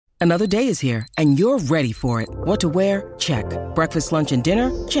Another day is here, and you're ready for it. What to wear? Check. Breakfast, lunch, and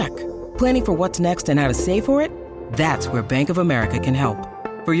dinner? Check. Planning for what's next and how to save for it? That's where Bank of America can help.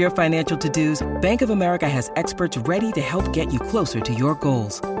 For your financial to-dos, Bank of America has experts ready to help get you closer to your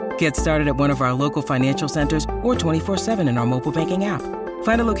goals. Get started at one of our local financial centers or 24/7 in our mobile banking app.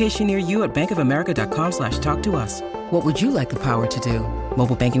 Find a location near you at bankofamerica.com/talktous. What would you like the power to do?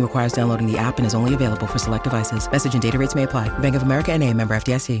 Mobile banking requires downloading the app and is only available for select devices. Message and data rates may apply. Bank of America N.A., member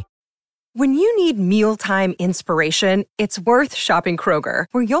FDIC. When you need mealtime inspiration, it's worth shopping Kroger,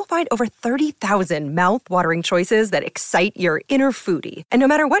 where you'll find over 30,000 mouth-watering choices that excite your inner foodie. And no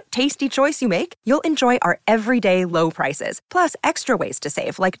matter what tasty choice you make, you'll enjoy our everyday low prices, plus extra ways to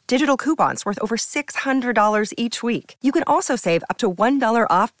save, like digital coupons worth over $600 each week. You can also save up to $1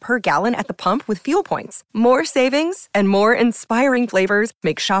 off per gallon at the pump with fuel points. More savings and more inspiring flavors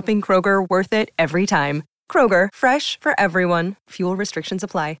make shopping Kroger worth it every time. Kroger, fresh for everyone. Fuel restrictions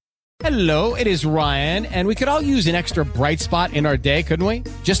apply. Hello, it is Ryan, and we could all use an extra bright spot in our day, couldn't we?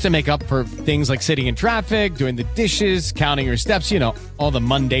 Just to make up for things like sitting in traffic, doing the dishes, counting your steps, all the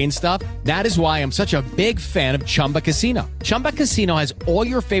mundane stuff. That is why I'm such a big fan of Chumba Casino. Chumba Casino has all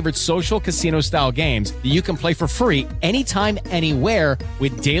your favorite social casino-style games that you can play for free anytime, anywhere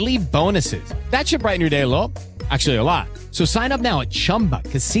with daily bonuses. That should brighten your day a little. Actually, a lot. So sign up now at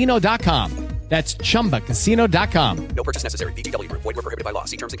ChumbaCasino.com. That's ChumbaCasino.com. No purchase necessary. VGW Group. Void where prohibited by law.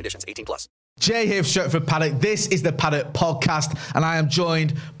 See terms and conditions. 18+. Jay here, straight for Paddock. This is the Paddock Podcast, and I am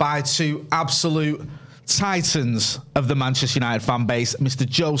joined by two absolute titans of the Manchester United fan base. Mr.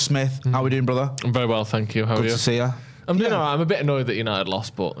 Joe Smith. How are we doing, brother? I'm very well, thank you. How are you? Good to see you. I'm doing all right. I'm a bit annoyed that United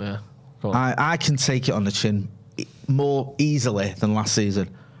lost, but yeah. Go on. I can take it on the chin more easily than last season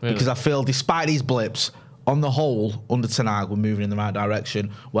because I feel, despite these blips, on the whole, under Ten Hag, we're moving in the right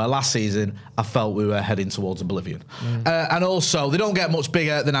direction, where last season I felt we were heading towards oblivion. And also, they don't get much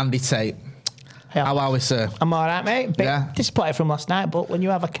bigger than Andy Tate. Yeah. How are we, sir? I'm all right, mate. Bit disappointed from last night, but when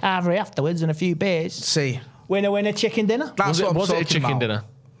you have a carvery afterwards and a few beers... See. Winner, chicken dinner. Was it a chicken dinner?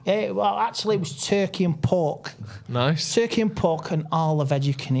 Well, actually, it was turkey and pork. Nice. Turkey and pork and all the veg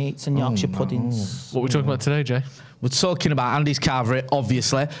you can eat and Yorkshire puddings. What are we talking about today, Jay? We're talking about Andy's carvery,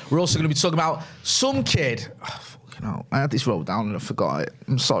 obviously. We're also going to be talking about some kid. Oh, fucking hell. I had this wrote down and I forgot it.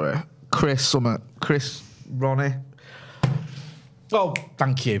 I'm sorry. Ronnie. Oh,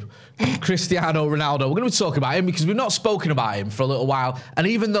 thank you. Cristiano Ronaldo. We're going to be talking about him because we've not spoken about him for a little while. And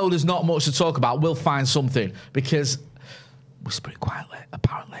even though there's not much to talk about, we'll find something because, whisper it quietly,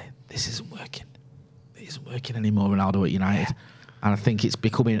 apparently this isn't working. It isn't working anymore, Ronaldo at United. Yeah. And I think it's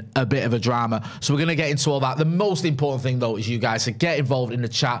becoming a bit of a drama. So we're going to get into all that. The most important thing, though, is you guys to get involved in the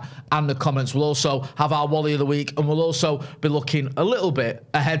chat and the comments. We'll also have our Wally of the Week, and we'll also be looking a little bit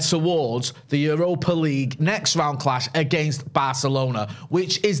ahead towards the Europa League next round clash against Barcelona,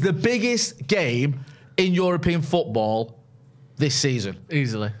 which is the biggest game in European football this season.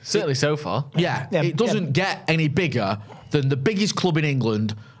 Easily. Certainly so far. Yeah, it doesn't get any bigger than the biggest club in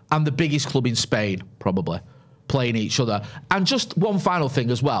England and the biggest club in Spain, probably, playing each other. And just one final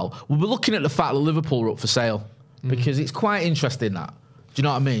thing as well. We'll be looking at the fact that Liverpool are up for sale because it's quite interesting that. Do you know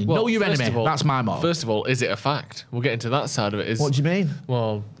what I mean? Well, know your enemy. That's my motto. First of all, is it a fact? We'll get into that side of it. What do you mean?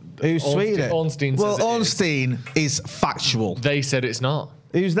 Well, who's tweeted it? Ornstein well, says Ornstein is factual. They said it's not.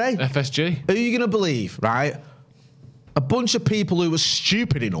 Who's they? FSG. Who are you going to believe, right? A bunch of people who were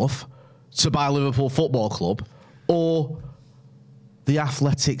stupid enough to buy Liverpool Football Club or the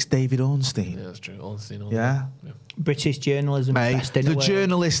Athletics' David Ornstein. Yeah, that's true. Ornstein. Yeah. British journalism. Mate, the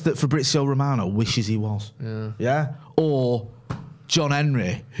journalist that Fabrizio Romano wishes he was. Yeah. Or John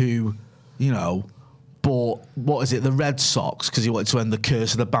Henry, who, bought, the Red Sox because he wanted to end the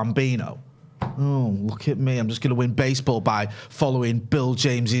curse of the Bambino. Oh, look at me. I'm just going to win baseball by following Bill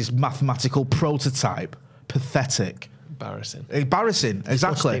James's mathematical prototype. Pathetic. Embarrassing,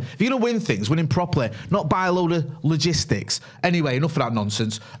 exactly. If you're going to win things, win them properly, not buy a load of logistics. Anyway, enough of that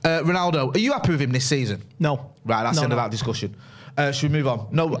nonsense. Ronaldo, are you happy with him this season? No. Right, that's the end of that discussion. Should we move on?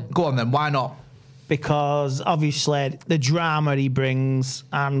 No, go on then. Why not? Because obviously the drama he brings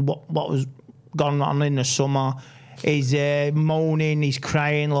and what was going on in the summer, he's moaning, he's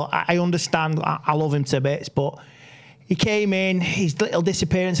crying. Look, I understand, I love him to bits, but he came in, his little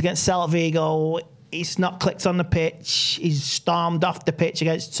disappearance against Celta Vigo, he's not clicked on the pitch. He's stormed off the pitch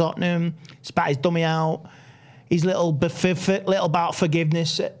against Tottenham. Spat his dummy out. His little bout of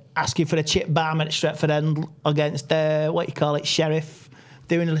forgiveness, asking for a chip balm at Stretford End against Sheriff,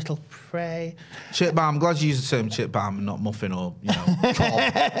 doing a little pray. Chip balm. I'm glad you used the term chip balm and not muffin or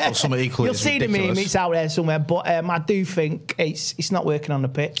cob or something equally. You'll see the meme. It's out there somewhere, but I do think it's not working on the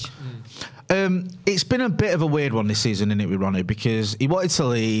pitch. It's been a bit of a weird one this season, isn't it, with Ronnie? Because he wanted to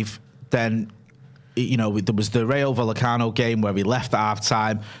leave, then, there was the Rayo Vallecano game where he left at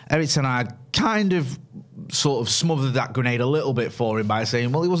half-time. Erik ten Hag kind of sort of smothered that grenade a little bit for him by saying,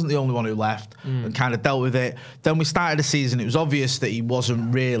 well, he wasn't the only one who left, and kind of dealt with it. Then we started the season. It was obvious that he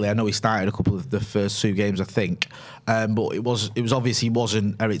wasn't really. I know he started a couple of the first 2 games, I think, but it was obvious he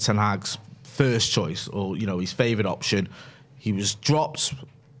wasn't Erik ten Hag's first choice or his favoured option. He was dropped,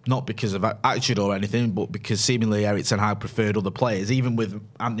 not because of attitude or anything, but because seemingly Erik ten Hag preferred other players. Even with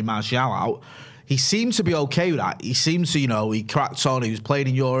Anthony Martial out, he seemed to be okay with that. He seemed to, he cracked on. He was playing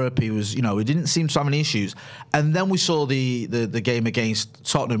in Europe. He was, he didn't seem to have any issues. And then we saw the game against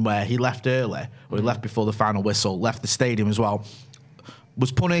Tottenham where he left early, or he left before the final whistle, left the stadium as well,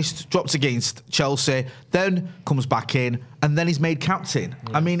 was punished, dropped against Chelsea, then comes back in, and then he's made captain.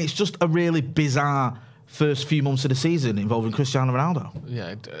 Yeah. I mean, it's just a really bizarre first few months of the season involving Cristiano Ronaldo.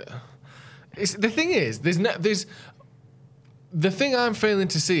 Yeah. The thing is, the thing I'm failing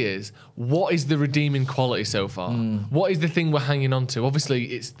to see is, what is the redeeming quality so far? What is the thing we're hanging on to? Obviously,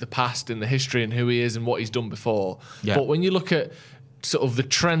 it's the past and the history and who he is and what he's done before. Yeah. But when you look at sort of the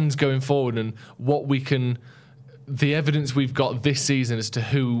trends going forward and the evidence we've got this season as to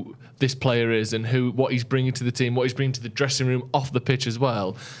who this player is and what he's bringing to the team, what he's bringing to the dressing room, off the pitch as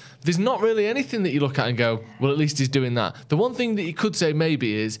well, there's not really anything that you look at and go, well, at least he's doing that. The one thing that you could say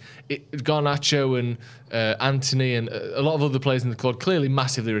maybe is Garnacho and Anthony and a lot of other players in the squad clearly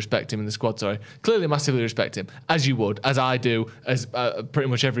massively respect him in the squad, clearly massively respect him, as you would, as I do, as pretty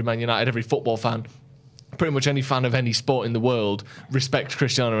much every Man United, every football fan, pretty much any fan of any sport in the world respects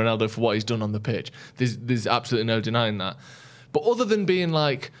Cristiano Ronaldo for what he's done on the pitch. There's absolutely no denying that. But other than being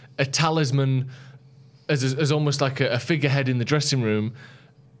like a talisman, as almost like a figurehead in the dressing room,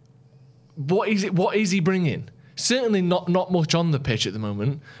 what is he bringing? Certainly not much on the pitch at the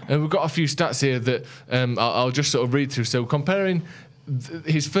moment. And we've got a few stats here that I'll just sort of read through. So comparing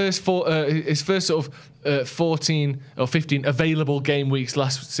his first sort of 14 or 15 available game weeks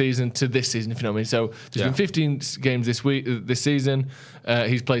last season to this season, if you know what I mean. So there's been 15 games this season.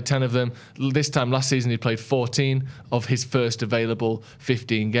 He's played 10 of them. This time last season he played 14 of his first available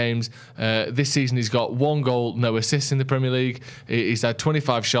 15 games. This season he's got 1 goal, no assists in the Premier League. He's had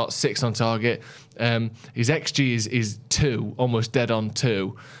 25 shots, 6 on target. His XG is 2, almost dead on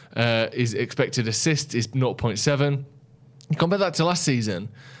 2. His expected assist is 0.7. Compare that to last season,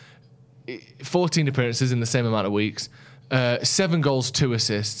 14 appearances in the same amount of weeks, 7 goals, 2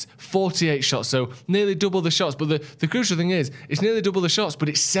 assists, 48 shots, so nearly double the shots. But the crucial thing is, it's nearly double the shots, but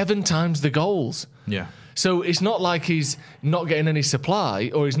it's 7 times the goals. Yeah. So it's not like he's not getting any supply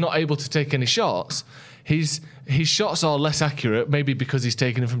or he's not able to take any shots. His shots are less accurate, maybe because he's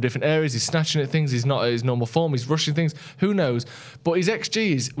taking them from different areas, he's snatching at things, he's not at his normal form, he's rushing things, who knows. But his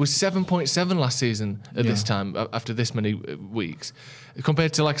XG was 7.7 last season at this time, after this many weeks.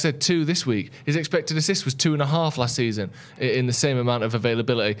 Compared to, like I said, 2 this week. His expected assist was 2.5 last season in the same amount of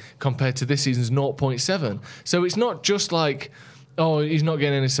availability compared to this season's 0.7. So it's not just like, oh, he's not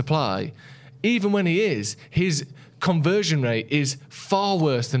getting any supply. Even when he is, his conversion rate is far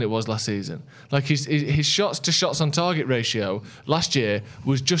worse than it was last season. Like his shots to shots on target ratio last year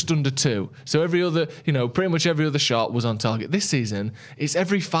was just under 2. So every other, pretty much every other shot was on target. This season, it's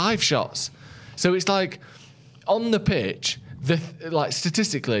every 5 shots. So it's like on the pitch,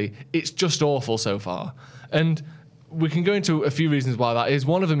 statistically, it's just awful so far. And we can go into a few reasons why that is.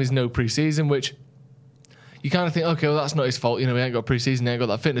 One of them is no pre-season, which you kind of think, okay, well, that's not his fault. He ain't got pre-season, he ain't got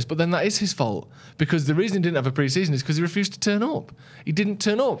that fitness. But then that is his fault. Because the reason he didn't have a pre-season is because he refused to turn up. He didn't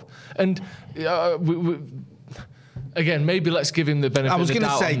turn up. And again, maybe let's give him the benefit of the doubt.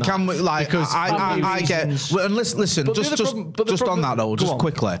 I was going to say, can we, because I get... Well, and listen, just on that, though, just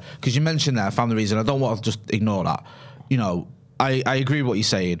quickly, because you mentioned that family reason. I don't want to just ignore that. I agree with what you're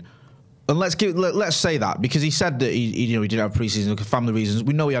saying. And let's say that, because he said that he didn't have pre-season for family reasons.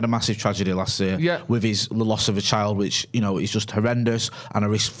 We know he had a massive tragedy last year with the loss of a child, which is just horrendous. And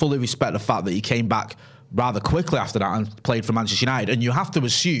I fully respect the fact that he came back rather quickly after that and played for Manchester United. And you have to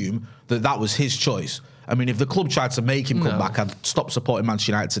assume that was his choice. I mean, if the club tried to make him come back, I'd stop supporting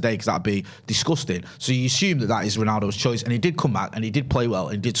Manchester United today, because that'd be disgusting. So you assume that is Ronaldo's choice, and he did come back, and he did play well,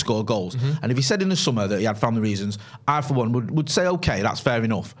 and he did score goals. Mm-hmm. And if he said in the summer that he had family reasons, I, for one, would say, okay, that's fair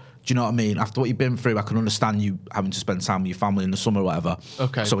enough. Do you know what I mean? After what you've been through, I can understand you having to spend time with your family in the summer or whatever.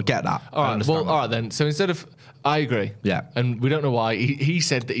 Okay. So I get that. All right. Well, all right then. So instead of... I agree. Yeah. And we don't know why. He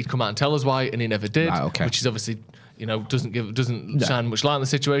said that he'd come out and tell us why, and he never did. Right, okay. Which is obviously... doesn't shine much light on the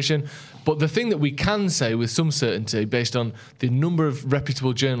situation. But the thing that we can say with some certainty, based on the number of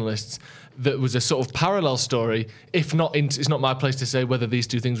reputable journalists, that was a sort of parallel story, if not, it's not my place to say whether these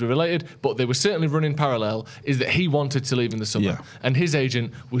two things were related, but they were certainly running parallel, is that he wanted to leave in the summer. Yeah. And his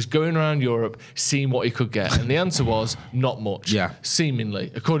agent was going around Europe seeing what he could get. And the answer was not much,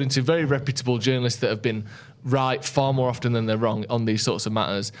 seemingly, according to very reputable journalists that have been right far more often than they're wrong on these sorts of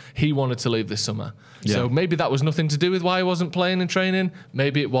matters. He wanted to leave this summer. Yeah. So maybe that was nothing to do with why he wasn't playing and training.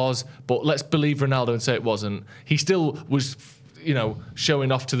 Maybe it was, but let's believe Ronaldo and say it wasn't. He still was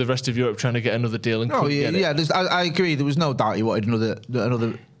showing off to the rest of Europe trying to get another deal. And I agree. There was no doubt he wanted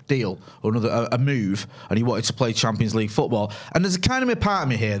another deal or a move, and he wanted to play Champions League football. And there's a kind of a part of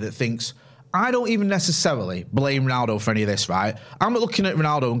me here that thinks, I don't even necessarily blame Ronaldo for any of this, right? I'm not looking at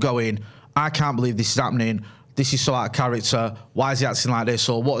Ronaldo and going, I can't believe this is happening. This is so out of character. Why is he acting like this?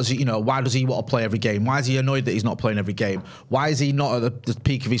 Or what is he, why does he want to play every game? Why is he annoyed that he's not playing every game? Why is he not at the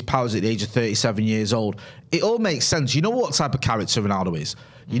peak of his powers at the age of 37 years old? It all makes sense. You know what type of character Ronaldo is.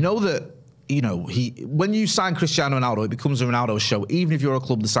 You know that, when you sign Cristiano Ronaldo, it becomes a Ronaldo show, even if you're a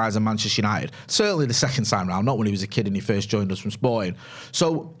club the size of Manchester United. Certainly the second time round, not when he was a kid and he first joined us from Sporting.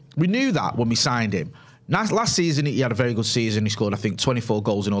 So we knew that when we signed him. Last season, he had a very good season. He scored, I think, 24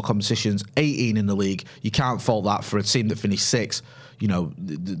 goals in all competitions, 18 in the league. You can't fault that for a team that finished sixth.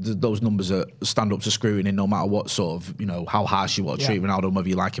 Those numbers stand up to scrutiny no matter what sort of, how harsh you want to treat Ronaldo, whether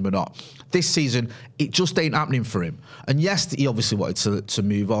you like him or not. This season, it just ain't happening for him. And yes, he obviously wanted to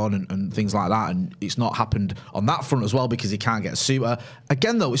move on and things like that. And it's not happened on that front as well because he can't get a suitor.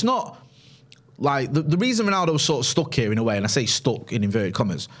 Again, though, it's not... Like, the reason Ronaldo's sort of stuck here in a way, and I say stuck in inverted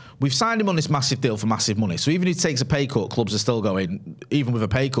commas, we've signed him on this massive deal for massive money. So even if he takes a pay cut, clubs are still going, even with a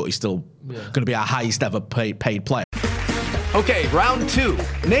pay cut, he's still going to be our highest ever paid player. Okay, round two.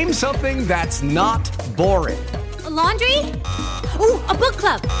 Name something that's not boring. A laundry? Ooh, a book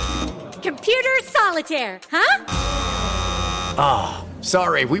club. Computer solitaire, huh? Ah,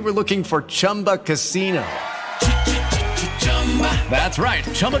 sorry, we were looking for Chumba Casino. That's right.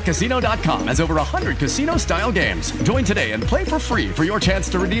 ChumbaCasino.com has over 100 casino-style games. Join today and play for free for your chance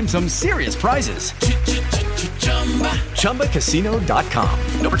to redeem some serious prizes. ChumbaCasino.com.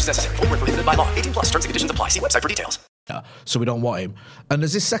 No purchase necessary. Void where prohibited by law. 18+. Terms and conditions apply. See website for details. So we don't want him. And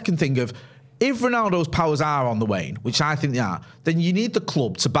there's this second thing of, if Ronaldo's powers are on the wane, which I think they are, then you need the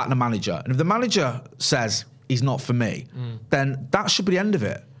club to back the manager. And if the manager says he's not for me, then that should be the end of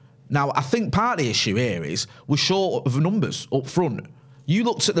it. Now, I think part of the issue here is we're short of numbers up front. You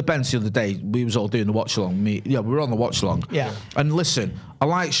looked at the bench the other day. We was all doing the watch-along. We were on the watch-along. Yeah. And listen, I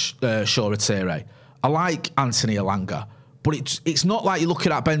like Shoretire. I like Anthony Elanga. But it's not like you look at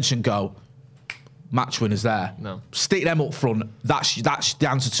that bench and go, match winners there. No. Stick them up front. That's the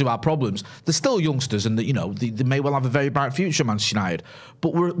answer to our problems. They're still youngsters and they may well have a very bright future at Manchester United.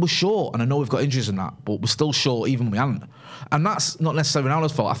 But we're short, and I know we've got injuries in that, but we're still short even when we haven't. And that's not necessarily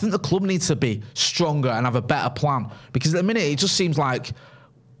Ronaldo's fault. I think the club needs to be stronger and have a better plan. Because at the minute, it just seems like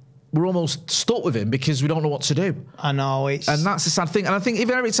we're almost stuck with him because we don't know what to do. I know. And that's the sad thing. And I think if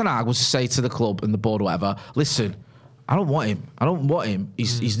Erik ten Hag was to say to the club and the board or whatever, listen, I don't want him.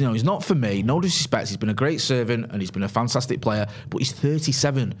 He's not for me. No disrespect. He's been a great servant and he's been a fantastic player. But he's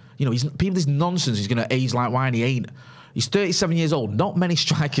 37. People this nonsense. He's going to age like wine. He ain't. He's 37 years old. Not many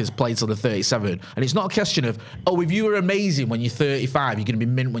strikers play till they're 37. And it's not a question of, if you were amazing when you're 35, you're going to be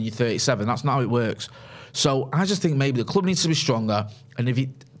mint when you're 37. That's not how it works. So I just think maybe the club needs to be stronger. And if it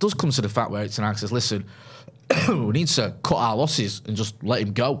does come to the fact where Erik ten Hag says, listen, we need to cut our losses and just let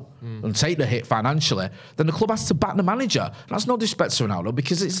him go and take the hit financially, then the club has to back the manager. And that's no disrespect to Ronaldo,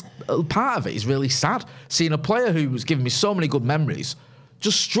 because it's part of it is really sad seeing a player who was giving me so many good memories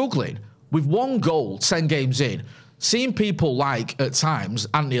just struggling with one goal 10 games in, seeing people like at times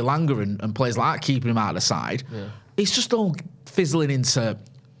Anthony Elanga and players like that keeping him out of the side. It's just all fizzling into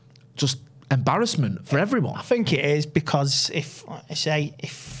just embarrassment for everyone. I think it is because if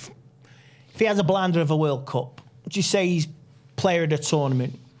he has a blinder of a World Cup, would you say he's player of the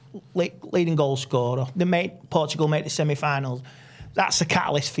tournament, leading goal scorer? Portugal made the semi-finals. That's a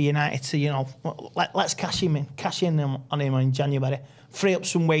catalyst for United to, let's cash in on him in January, free up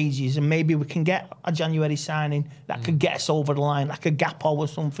some wages, and maybe we can get a January signing that could get us over the line, like a Gakpo or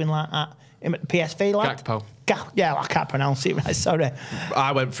something like that. Him at the PSV, like Gakpo. I can't pronounce it right. Sorry.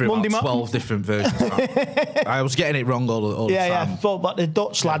 I went through about 12 different versions. I was getting it wrong all the time. Yeah. But the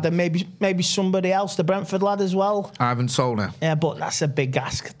Dutch lad, and maybe somebody else, the Brentford lad as well. Ivan Solner. Yeah, but that's a big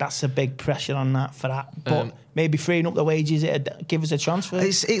ask. That's a big pressure on that for that. But maybe freeing up the wages, it'd give us a transfer.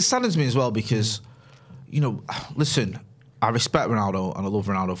 It saddens me as well because, listen, I respect Ronaldo and I love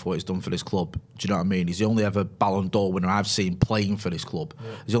Ronaldo for what he's done for this club. Do you know what I mean? He's the only ever Ballon d'Or winner I've seen playing for this club. Yeah.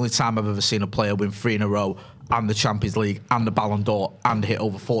 It's the only time I've ever seen a player win 3 in a row and the Champions League and the Ballon d'Or and hit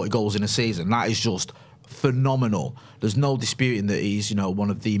over 40 goals in a season. That is just phenomenal. There's no disputing that he's,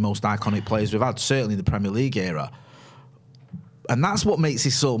 one of the most iconic players we've had, certainly in the Premier League era. And that's what makes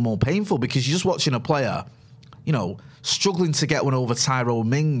this so more painful, because you're just watching a player, struggling to get one over Tyrone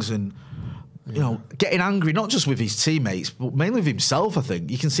Mings and, getting angry, not just with his teammates, but mainly with himself, I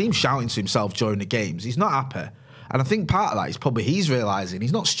think. You can see him shouting to himself during the games. He's not happy. And I think part of that is probably he's realising,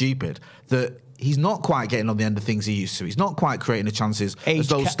 he's not stupid, that he's not quite getting on the end of things he used to. He's not quite creating the chances as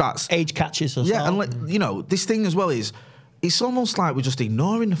those stats. Age catches us. Yeah, and this thing as well is, it's almost like we're just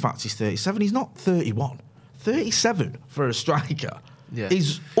ignoring the fact he's 37. He's not 31. 37 for a striker. Yeah.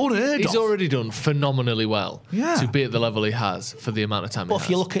 He's unheard of. He's already done phenomenally well to be at the level he has for the amount of time he has. But if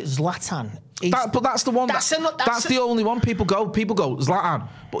you look at Zlatan... but that's the one... That's the only one people go, Zlatan.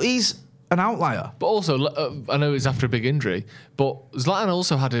 But he's an outlier. But also, I know it's after a big injury, but Zlatan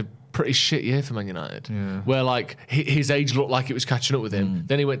also had a pretty shit year for Man United, where his age looked like it was catching up with him.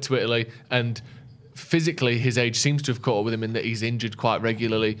 Then he went to Italy and... physically, his age seems to have caught up with him in that he's injured quite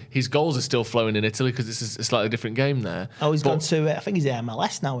regularly. His goals are still flowing in Italy because it's a slightly different game there. Oh, he's gone to, I think he's at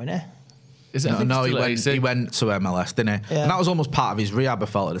MLS now, isn't he? Is it? No, he went to MLS, didn't he? Yeah. And that was almost part of his rehab, I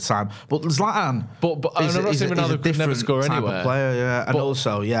felt, at the time. But Zlatan, he's a different score type anywhere. Of player, yeah. And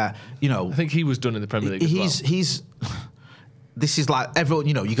also, I think he was done in the Premier League as well. This is like everyone,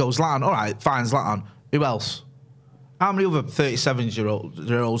 you go, Zlatan, all right, fine, Zlatan. Who else? How many other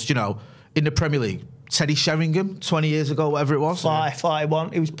 37-year-olds, in the Premier League? Teddy Sheringham, 20 years ago, whatever it was.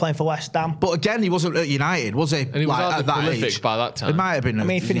 41. He was playing for West Ham. But again, he wasn't at United, was he? And he was at that age by that time. It might have been.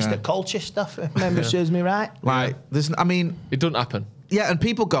 He finished at Colchester, if memory serves me right. It doesn't happen. Yeah, and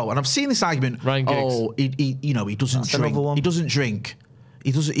people go, and I've seen this argument. Ryan Giggs. Oh, he doesn't drink. He doesn't drink.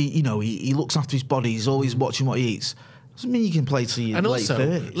 He doesn't. He looks after his body. He's always watching what he eats. Doesn't mean you can play till you're late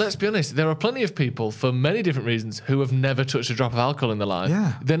 30s. Let's be honest, there are plenty of people, for many different reasons, who have never touched a drop of alcohol in their life.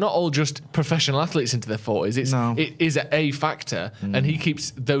 Yeah. They're not all just professional athletes into their 40s. It is a factor, and he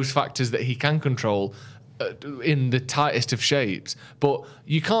keeps those factors that he can control in the tightest of shapes. But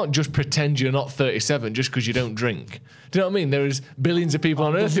you can't just pretend you're not 37 just because you don't drink. Do you know what I mean? There is billions of people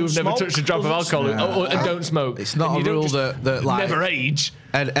on earth who have never touched a drop of alcohol and don't smoke. It's not a rule that never age.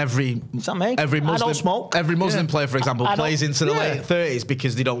 And every Muslim player, for example, plays into the late 30s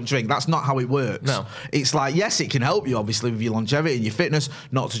because they don't drink. That's not how it works. No. It's like, yes, it can help you, obviously, with your longevity and your fitness,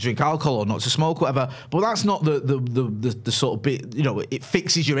 not to drink alcohol or not to smoke, whatever. But that's not the sort of bit, it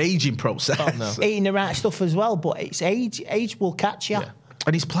fixes your aging process. Oh, no. Eating the right stuff as well, but it's age. Age will catch you. Yeah.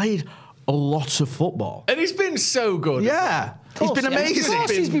 And he's played a lot of football. And he's been so good. Yeah. He's been amazing.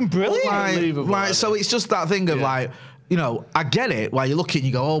 He's been brilliant. So it's just that thing of I get it, where you look at it and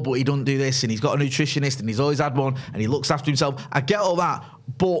you go, oh, but he doesn't do this, and he's got a nutritionist, and he's always had one, and he looks after himself. I get all that.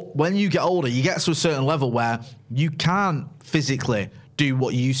 But when you get older, you get to a certain level where you can't physically do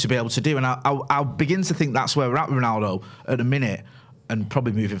what you used to be able to do. And I'll begin to think that's where we're at with Ronaldo at the minute, and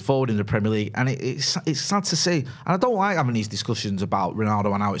probably moving forward in the Premier League. And it's sad to see. And I don't like having these discussions about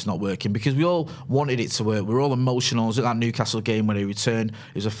Ronaldo and how it's not working, because we all wanted it to work. We were all emotional. I was at that Newcastle game when he returned.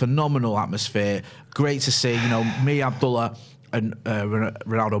 It was a phenomenal atmosphere. Great to see. Me, Abdullah, and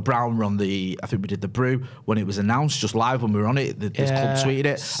Ronaldo Brown were on I think we did the brew when it was announced, just live when we were on it. This club tweeted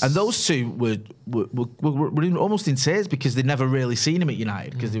it. And those two were almost in tears because they'd never really seen him at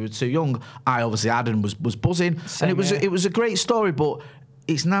United because they were too young. I obviously had and was buzzing. And it was a great story, but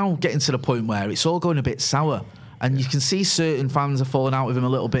it's now getting to the point where it's all going a bit sour. And you can see certain fans are falling out with him a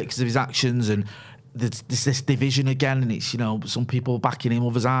little bit because of his actions, and there's this division again, and it's, some people backing him,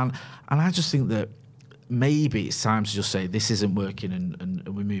 others aren't. And I just think that maybe it's time to just say this isn't working and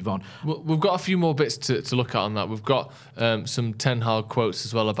we move on. Well, we've got a few more bits to look at on that. We've got some Ten Hag quotes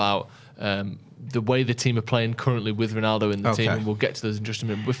as well about the way the team are playing currently with Ronaldo in the team, and we'll get to those in just a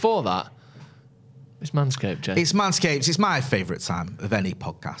minute. Before that, it's Manscaped, Jay. It's Manscaped. It's my favourite time of any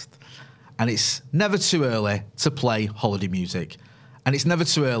podcast. And it's never too early to play holiday music. And it's never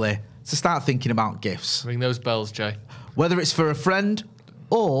too early to start thinking about gifts. Ring those bells, Jay. Whether it's for a friend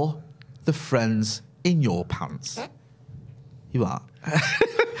or the friends in your pants. You are.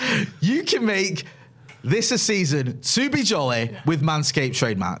 You can make this a season to be jolly with Manscaped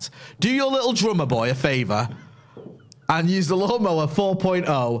trademarks. Do your little drummer boy a favour and use the Lawnmower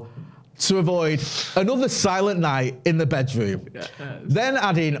 4.0 to avoid another silent night in the bedroom. Then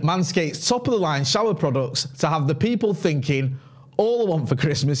add in Manscaped's top-of-the-line shower products to have the people thinking, all I want for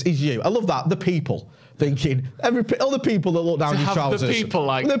Christmas is you. I love that. The people. Thinking all the people that look down your trousers. The people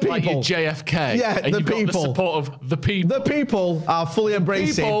like your JFK. Yeah, and the you've people. Got the support of the people. The people are fully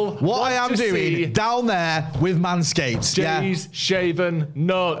embracing what I am doing down there with Manscaped. J's shaven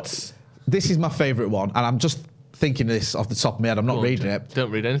nuts. This is my favourite one, and I'm just thinking of this off the top of my head. I'm not reading it.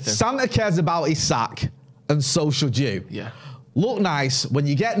 Don't read anything. Santa cares about his sack, and so should you. Yeah. Look nice when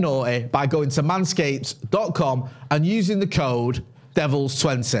you get naughty by going to manscaped.com and using the code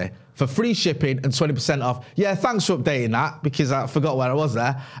DEVILS20 for free shipping and 20% off. Yeah, thanks for updating that because I forgot where I was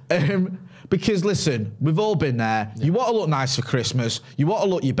there. Because listen, we've all been there. Yeah. You want to look nice for Christmas. You want to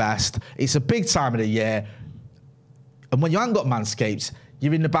look your best. It's a big time of the year. And when you haven't got Manscaped,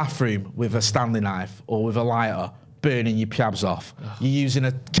 you're in the bathroom with a Stanley knife or with a lighter, burning your piabs off. You're using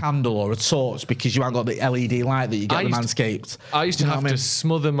a candle or a torch because you haven't got the LED light that you get with Manscaped. I used to have to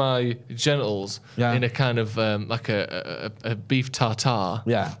smother my genitals in a kind of like a beef tartare.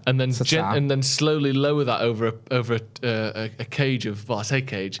 Yeah. And then slowly lower that over a cage of, well, I say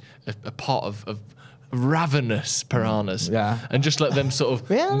cage, a pot of ravenous piranhas. Yeah. And just let them sort of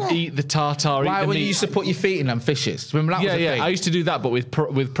eat the tartare. Right, when you used to put your feet in them fishes. Remember that was a thing? I used to do that, but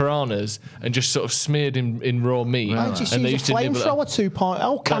with piranhas and just sort of smeared in raw meat. Why don't you use a flamethrower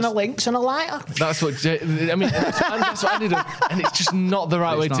 2.0, can of links and a lighter? That's what that's what I did. And it's just not the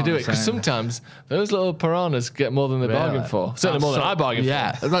right way to do it, because sometimes those little piranhas get more than they bargain for. Certainly more than I bargain for.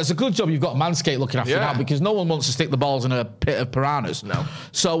 Yeah, it's a good job you've got Manscaped looking after you now, because no one wants to stick the balls in a pit of piranhas. No.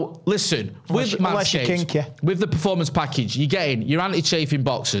 So listen, with Manscaped, with the performance package, you're getting your anti-chafing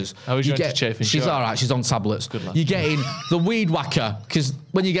boxers. How is your anti-chafing? She's all right. She's on tablets. Good luck. You're getting the weed whacker, because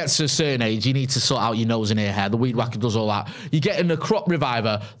when you get to a certain age, you need to sort out your nose and ear hair. The weed whacker does all that. You're getting the crop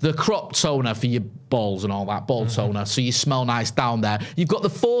reviver, the crop toner for your balls and all that, ball toner, so you smell nice down there. You've got the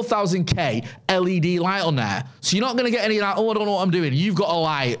 4000K LED light on there, so you're not going to get any of that, I don't know what I'm doing. You've got a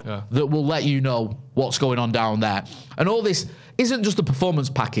light that will let you know what's going on down there. And all this isn't just the performance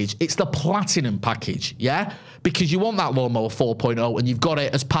package, it's the platinum package, yeah? Because you want that lawnmower 4.0 and you've got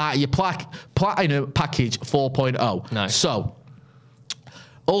it as part of your platinum package 4.0. Nice. So,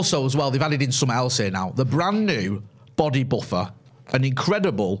 also as well, they've added in something else here now. The brand new body buffer, an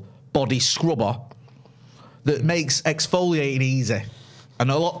incredible body scrubber that makes exfoliating easy and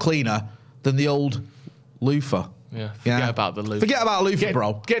a lot cleaner than the old loofah. Yeah, forget about the loofah. Forget about loofah,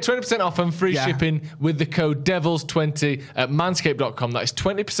 bro. Get 20% off and free shipping with the code DEVILS20 at manscaped.com. That is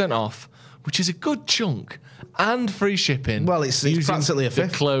 20% off, which is a good chunk, and free shipping. Well, it's practically a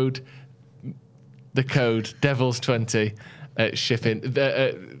fifth. The code DEVILS20 at shipping.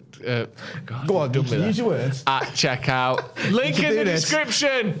 Go on, use your words. At checkout. Link in the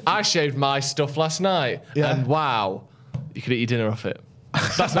description. I shaved my stuff last night, and wow, you could eat your dinner off it.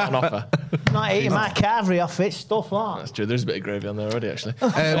 That's not an offer. Not eating my carvery off it, stuff like that. That's true. There's a bit of gravy on there already, actually.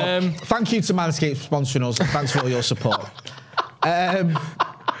 Thank you to Manscaped for sponsoring us. Thanks for all your support. Right,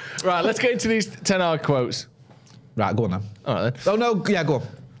 let's get into these 10-hour quotes. Right, go on then. All right then. Oh no, yeah, go on.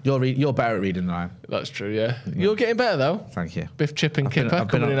 You're better at reading than I am. That's true, yeah. You're getting better though. Thank you. Biff, chip and kipper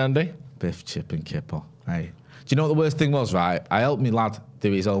coming in handy. Biff, chip and kipper. Hey. Do you know what the worst thing was, right? I helped my lad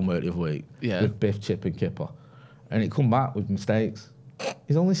do his homework the other week with Biff, chip and kipper. And it come back with mistakes.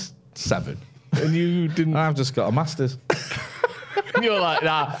 He's only 7. And you didn't... I've just got a master's. You're like,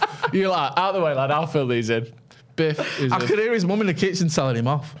 nah. You're like, out of the way, lad, I'll fill these in. Biff is... I could hear his mum in the kitchen telling him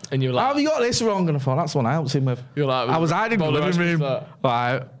off. And you're like... How have you got this wrong? And I thought, that's the one I helped him with. You're like... I was hiding in the living room.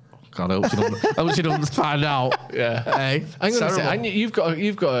 Like, God, I hope she don't find out. Yeah. Hey, I'm going to say, and you've got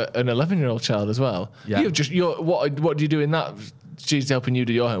an 11-year-old child as well. Yeah. What do you do in that? She's helping you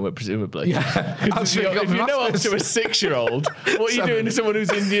do your homework, presumably. Yeah. If you're up to a 6-year-old, what are you doing to someone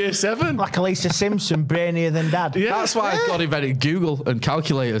who's in year 7? Like Lisa Simpson, brainier than Dad. Yeah. That's why God invented Google and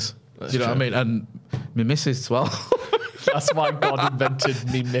calculators. Do you know what I mean? And my missus as well. That's why God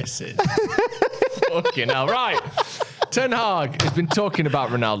invented me missus. Fucking hell. Right. Ten Hag has been talking about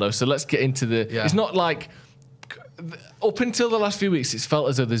Ronaldo, so let's get into the... Yeah. It's not like... Up until the last few weeks, it's felt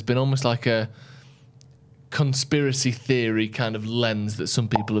as though there's been almost like a conspiracy theory kind of lens that some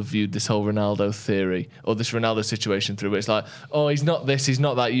people have viewed this whole Ronaldo theory or this Ronaldo situation through. It's like, oh, he's not this, he's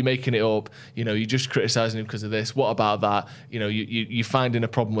not that, you're making it up, you're just criticising him because of this, what about that? You're finding a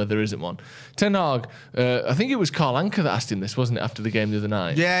problem where there isn't one. Ten Hag, I think it was Carl Anka that asked him this, wasn't it, after the game the other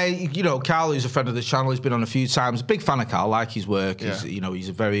night? Yeah, Carl, who's a friend of the channel, he's been on a few times. Big fan of Carl, like his work. Yeah. He's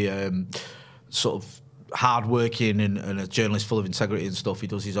a very sort of hard-working and a journalist full of integrity and stuff. He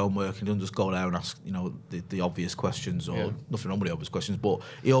does his own work and doesn't just go there and ask, the obvious questions or nothing wrong with the obvious questions, but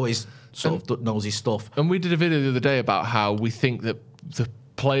he always sort of knows his stuff. And we did a video the other day about how we think that the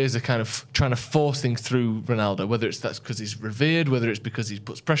players are kind of trying to force things through Ronaldo, whether that's because he's revered, whether it's because he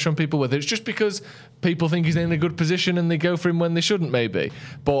puts pressure on people, whether it's just because people think he's in a good position and they go for him when they shouldn't, maybe.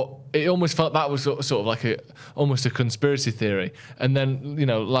 But it almost felt that was sort of like almost a conspiracy theory. And then,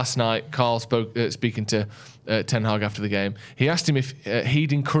 last night, Carl speaking to Ten Hag after the game. He asked him if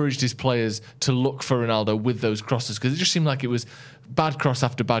he'd encouraged his players to look for Ronaldo with those crosses, because it just seemed like it was bad cross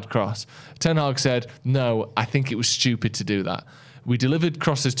after bad cross. Ten Hag said, no, I think it was stupid to do that. We delivered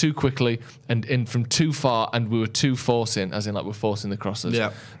crosses too quickly and in from too far, and we were too forcing, as in like we're forcing the crosses.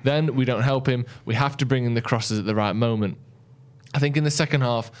 Yeah. Then we don't help him. We have to bring in the crosses at the right moment. I think in the second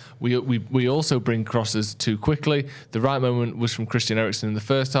half, we also bring crosses too quickly. The right moment was from Christian Eriksen in the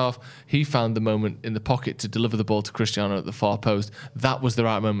first half. He found the moment in the pocket to deliver the ball to Cristiano at the far post. That was the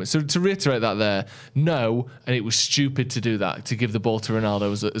right moment. So to reiterate that there, no, and it was stupid to do that, to give the ball to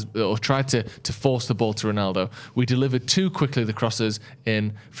Ronaldo or try to force the ball to Ronaldo. We delivered too quickly the crosses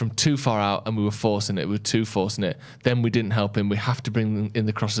in from too far out, and we were forcing it. We were too forcing it. Then we didn't help him. We have to bring in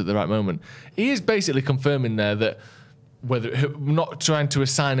the crosses at the right moment. He is basically confirming there that not trying to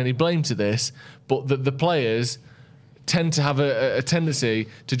assign any blame to this, but that the players tend to have a tendency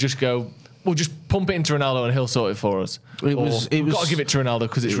to just go, we'll just pump it into Ronaldo and he'll sort it for us. We've got to give it to Ronaldo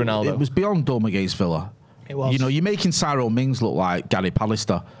because it's Ronaldo. It was beyond dumb against Villa. It was. You're making Tyrone Mings look like Gary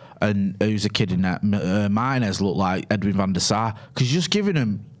Pallister, and who's a kid in that Martinez look like Edwin van der Sar, because you're just giving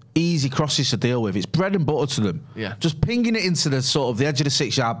them easy crosses to deal with. It's bread and butter to them. Yeah. Just pinging it into the sort of the edge of the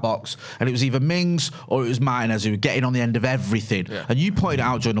 6-yard box, and it was either Mings or it was Martinez who were getting on the end of everything. Yeah. And you pointed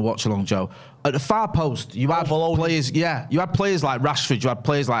out during the watch along, Joe, at the far post, you had players. Yeah, you had players like Rashford. You had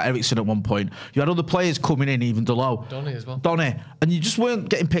players like Eriksen at one point. You had other players coming in, even Delo. Donny as well. Donny, and you just weren't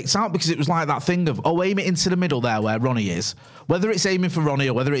getting picked out because it was like that thing of aim it into the middle there where Ronnie is. Whether it's aiming for Ronnie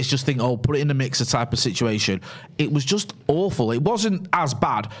or whether it's just put it in the mixer type of situation, it was just awful. It wasn't as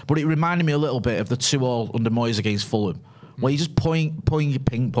bad, but it reminded me a little bit of the 2-2 under Moyes against Fulham, where you just pinging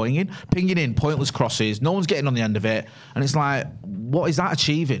in pointless crosses. No one's getting on the end of it, and it's like, what is that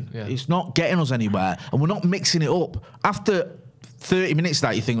achieving? Yeah. It's not getting us anywhere, and we're not mixing it up. After 30 minutes of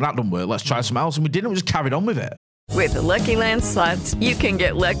that, you think, that doesn't work, let's try something else, and we didn't. We just carried on with it. With the Lucky Land Slots, you can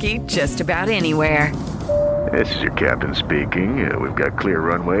get lucky just about anywhere. This is your captain speaking. We've got clear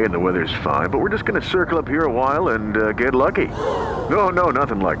runway and the weather's fine, but we're just going to circle up here a while and get lucky. No,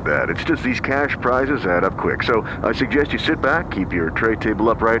 nothing like that. It's just these cash prizes add up quick. So I suggest you sit back, keep your tray table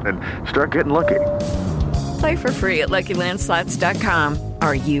upright, and start getting lucky. Play for free at LuckyLandSlots.com.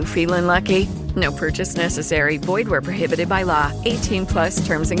 Are you feeling lucky? No purchase necessary. Void where prohibited by law. 18+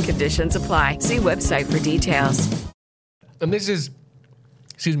 terms and conditions apply. See website for details. And this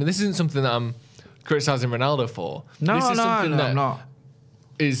isn't something that I'm criticising Ronaldo for. No, this is something that I'm not.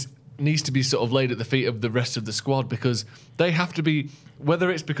 Needs to be sort of laid at the feet of the rest of the squad, because they have to be, whether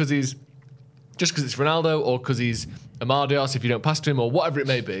it's because it's Ronaldo or because he's Amardios if you don't pass to him, or whatever it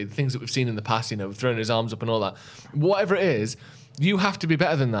may be, the things that we've seen in the past, throwing his arms up and all that, whatever it is, you have to be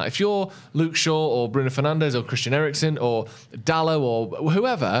better than that. If you're Luke Shaw or Bruno Fernandes or Christian Eriksen or Dallo or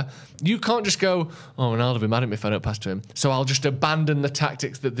whoever, you can't just go, Ronaldo will be mad at me if I don't pass to him, so I'll just abandon the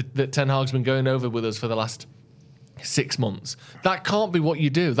tactics that Ten Hag's been going over with us for the last 6 months. That can't be what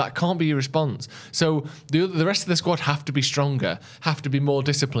you do. That can't be your response. So the rest of the squad have to be stronger, have to be more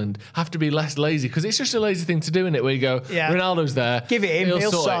disciplined, have to be less lazy, because it's just a lazy thing to do, isn't it? Where you go, Ronaldo's there, give it him,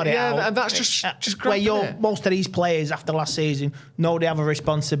 he'll sort it out. And that's just crap. Where most of these players after last season know they have a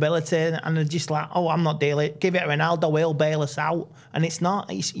responsibility, and they're just like, I'm not dealing. Give it to Ronaldo, he'll bail us out. And it's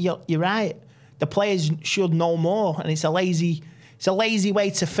not. You're right. The players should know more, and it's a lazy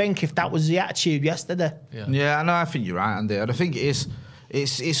way to think if that was the attitude yesterday. Yeah, no, I think you're right, Andy. And I think it's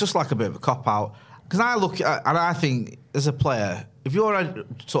just like a bit of a cop-out. Because I look at, and I think as a player, if you're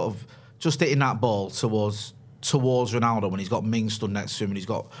sort of just hitting that ball towards Ronaldo when he's got Mings stood next to him and he's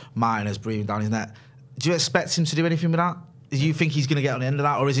got Martinez breathing down his neck, do you expect him to do anything with that? Do you think he's going to get on the end of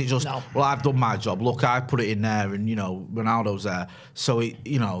that, or is it just, well, I've done my job. Look, I put it in there, and Ronaldo's there, so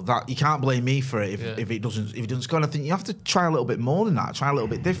that you can't blame me for it if it doesn't score. And I think you have to try a little bit more than that, try a little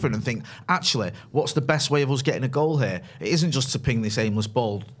bit different, and think, actually, what's the best way of us getting a goal here? It isn't just to ping this aimless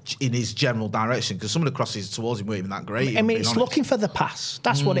ball in his general direction, because some of the crosses towards him weren't even that great. I mean, it's looking for the pass.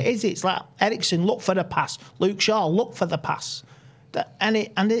 That's what it is. It's like Eriksen, look for the pass. Luke Shaw, look for the pass. And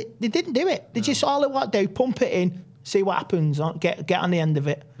they didn't do it. They just all they want to do, pump it in. See what happens. Get on the end of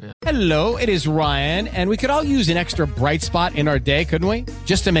it. Head Hello, it is Ryan, and we could all use an extra bright spot in our day, couldn't we?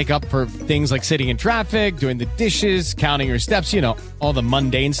 Just to make up for things like sitting in traffic, doing the dishes, counting your steps, all the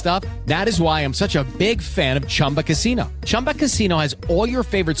mundane stuff. That is why I'm such a big fan of Chumba Casino. Chumba Casino has all your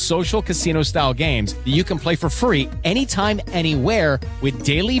favorite social casino-style games that you can play for free anytime, anywhere with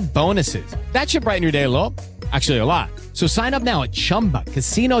daily bonuses. That should brighten your day a little. Actually, a lot. So sign up now at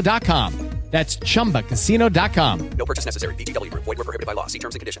ChumbaCasino.com. That's ChumbaCasino.com. No purchase necessary. VGW Group. Void where prohibited by law. See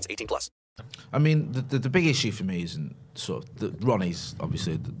terms and conditions. 18+. I mean, the big issue for me isn't sort of Ronnie's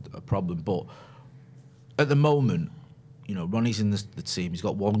obviously a problem, but at the moment, Ronnie's in the team. He's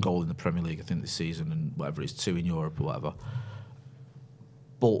got 1 goal in the Premier League, I think, this season, and whatever it's 2 in Europe or whatever.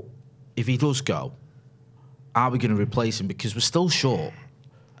 But if he does go, are we going to replace him? Because we're still short,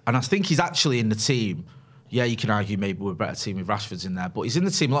 and I think he's actually in the team. Yeah, you can argue maybe we're a better team with Rashford's in there, but he's in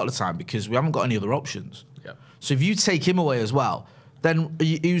the team a lot of the time because we haven't got any other options. Yeah. So if you take him away as well, then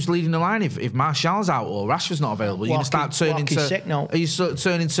who's leading the line if Martial's out or Rashford's not available? You're going to start turning to... Are you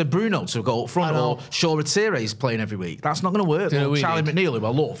turning to Bruno to go up front or Shaw Retire's playing every week? That's not going to work. Charlie McNeil, who I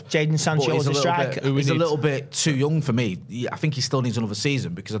love. Jadon Sancho is a striker. He's a little bit too young for me. I think he still needs another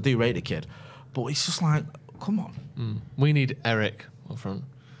season because I do rate the kid. But it's just like, come on. We need Eric up front.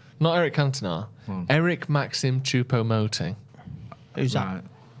 Not Eric Cantona. Eric Maxim Choupo-Moting. Who's that?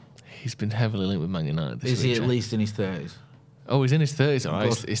 He's been heavily linked with Man United this week. Is he at least in his 30s? Oh, he's in his 30s, all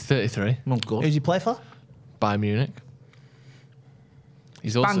right. He's 33. Good. Who's he play for? Bayern Munich.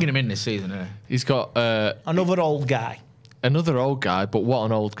 He's also banging him in this season, isn't he? He's got... another old guy. Another old guy, but what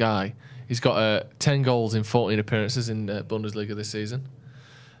an old guy. He's got 10 goals in 14 appearances in Bundesliga this season.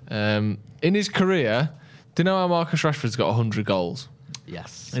 In his career, do you know how Marcus Rashford's got 100 goals?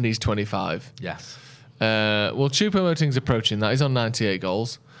 Yes. And he's 25. Yes. Well, Choupo-Moting's approaching that. He's on 98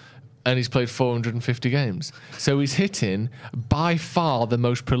 goals. And he's played 450 games. So he's hitting by far the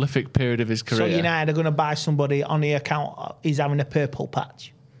most prolific period of his career. So United are going to buy somebody on the account he's having a purple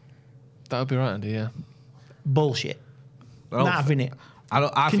patch. That would be right, Andy, yeah. Bullshit. Not having it.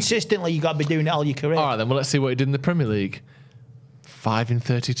 Consistently, you got to be doing it all your career. All right, then. Well, let's see what he did in the Premier League. 5 in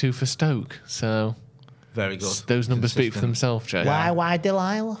 32 for Stoke. So very good. Those numbers speak for themselves, Jay. Why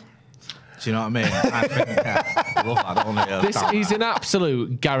Delilah? Do you know what I mean? I think, I love that. He's an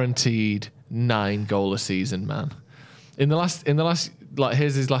absolute guaranteed 9 goal a season man. In the last, like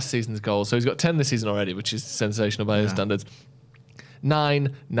here's his last season's goal. So he's got 10 this season already, which is sensational by his standards.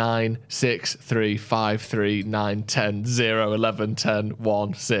 9, 9, 6, 3, 5, 3, 9, 10, 0, 11, 10,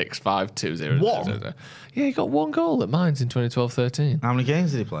 1, 6, 5, 2, 0. 1? 0, 0. Yeah, he got 1 goal at Mainz in 2012-13. How many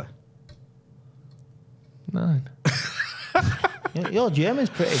games did he play? 9. Your German's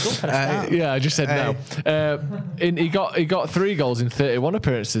pretty good for a start. Yeah, I just said no. He got 3 goals in 31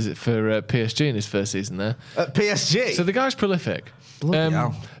 appearances for PSG in his first season there. At PSG? So the guy's prolific.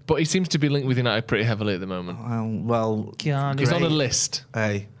 But he seems to be linked with United pretty heavily at the moment. Well, he's on a list.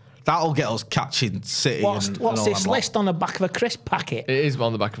 Hey, that'll get us catching City. What's this list on the back of a crisp packet? It is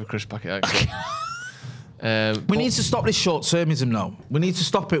on the back of a crisp packet, actually. We need to stop this short-termism now. We need to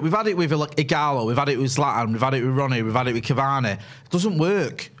stop it. We've had it with Igalo, we've had it with Zlatan, we've had it with Ronnie, we've had it with Cavani. It doesn't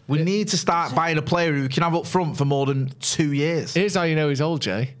work. We need to start buying a player who can have up front for more than 2 years. Here's how you know he's old,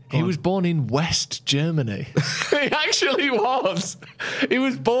 Jay. He was born in West Germany. He actually was. He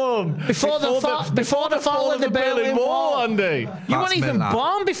was born before the fall of the Berlin Wall, Andy. You weren't even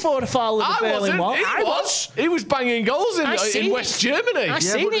born before the fall of the Berlin Wall. I was. He was banging goals in West Germany. I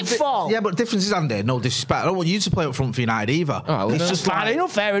seen it fall. Yeah, but the difference is, Andy, no disrespect, I don't want you to play up front for United either. Oh, it's just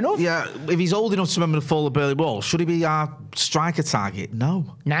fair enough. Yeah, if he's old enough to remember the fall of the Berlin Wall, should he be our striker target?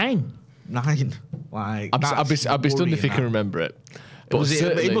 No. 9. Like, I'd be stunned if he can remember it. But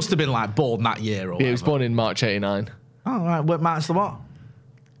he must have been like born that year. Or he was born in March '89. Oh, right. What March the what?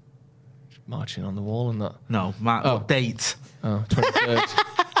 Marching on the wall and that. No, what date? Oh, 23rd.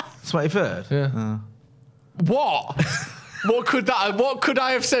 23rd? Yeah. What? What could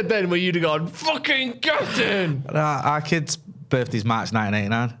I have said then where you'd have gone, fucking Gutton? Our kid's birthday's March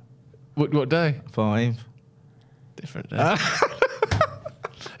 1989. What day? 14th. Different day.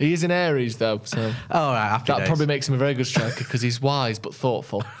 He is an Aries, though, so that probably makes him a very good striker because he's wise but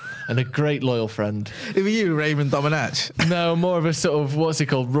thoughtful and a great loyal friend. Who are you, Raymond Domenech? No, more of a sort of, what's he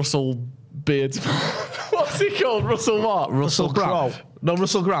called, Russell Beards. What's he called? Russell what? Russell Grant. No,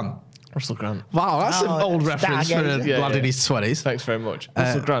 Russell Grant. Russell Grant. Wow, that's an old reference for a lad in his 20s. Thanks very much.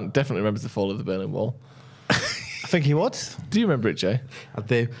 Russell Grant definitely remembers the fall of the Berlin Wall. I think he would. Do you remember it, Jay? I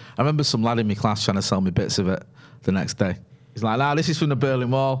do. I remember some lad in my class trying to sell me bits of it the next day. He's like, this is from the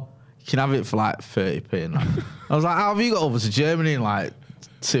Berlin Wall. You can have it for like 30p. And I was like, how have you got over to Germany in like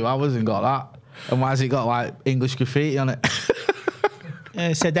 2 hours and got that? And why has it got like English graffiti on it?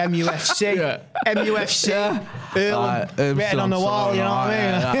 said MUFC. MUFC. Written on the wall, you know what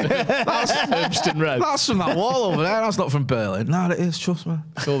I mean? That's Herbston Red. That's from that wall over there. That's not from Berlin. No, it is, trust me.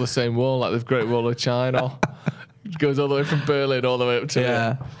 It's all the same wall, like the Great Wall of China. It goes all the way from Berlin all the way up to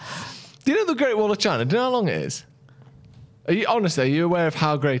it. Do you know the Great Wall of China? Do you know how long it is? Are you aware of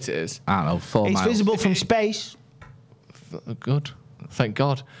how great it is? I don't know, 4 miles. It's visible from space. Good. Thank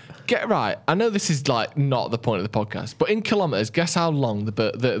God. Get right. I know this is like not the point of the podcast, but in kilometres, guess how long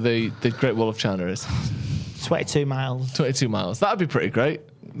the Great Wall of China is? 22 miles. 22 miles. That'd be pretty great.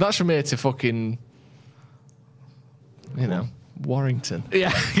 That's from here to fucking, Warrington. Yeah.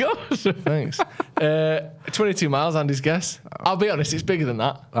 Thanks. 22 miles, Andy's guess. I'll be honest, it's bigger than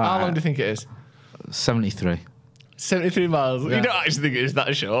that. How long do you think it is? 73. 73 miles. Yeah. You don't actually think it is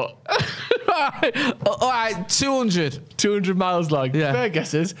that short. All right, 200. 200 miles long. Yeah. Fair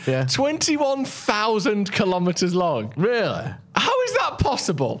guesses. Yeah. 21,000 kilometres long. Really? How is that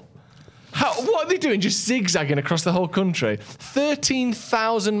possible? What are they doing? Just zigzagging across the whole country?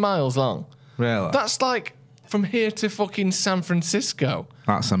 13,000 miles long. Really? That's like from here to fucking San Francisco.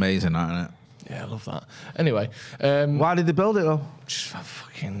 That's amazing, isn't it? Yeah, I love that. Anyway. Why did they build it, though? Just for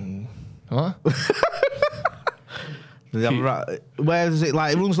fucking... What? Where is it?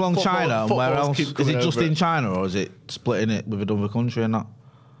 Like, it runs along China, and where else? Is it just in China, or is it splitting it with another country and that?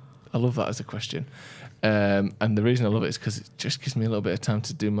 I love that as a question. And the reason I love it is because it just gives me a little bit of time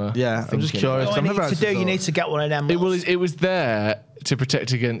to do my thinking. I'm just curious. You need to get one of them. It was there to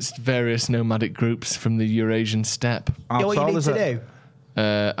protect against various nomadic groups from the Eurasian steppe. What you need to do?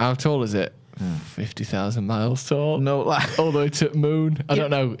 How tall is it? 50,000 miles tall. No, like all the way to the moon. I don't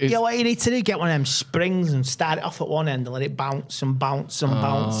know. What you need to do, get one of them springs and start it off at one end and let it bounce and bounce and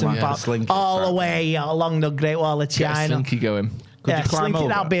bounce and bounce all the way along the Great Wall of China. Get a slinky going. Could you climb over?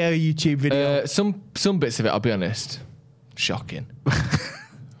 That'll be a YouTube video. Some bits of it, I'll be honest, shocking.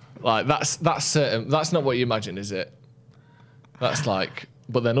 Like that's certain. That's not what you imagine, is it? That's like,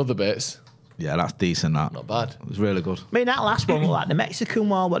 but then other bits. Yeah, that's decent. That not bad. It was really good. I mean, that last one was like the Mexican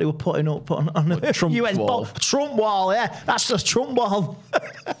wall, what they were putting up on the Trump US wall. Trump wall, yeah, that's the Trump wall.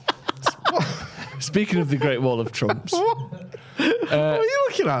 Speaking of the Great Wall of Trumps, what are you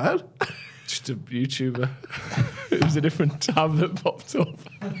looking at? Just a YouTuber. It was a different tab that popped up.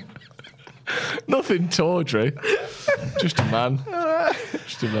 Nothing tawdry. Just a man.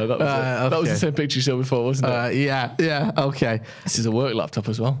 Just a man. That was, okay. That was the same picture you saw before, wasn't it? Yeah. Okay. This is a work laptop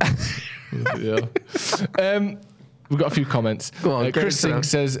as well. Yeah. We've got a few comments. Go on, Chris Singh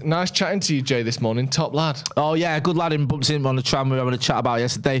says, "Nice chatting to you, Jay, this morning. Top lad." Oh yeah, good lad. Him bumped in on the tram we were having a chat about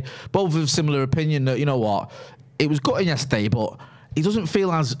yesterday. Both of similar opinion that, you know what, it was gutting yesterday, but it doesn't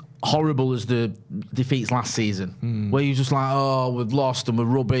feel as horrible as the defeats last season, where you're just like, oh, we've lost and we're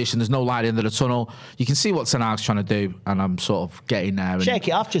rubbish and there's no light at the end of the tunnel. You can see what Ten Hag's trying to do, and I'm sort of getting there. And shake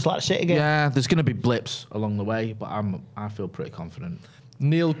it off, just like City again. Yeah, there's going to be blips along the way, but I feel pretty confident.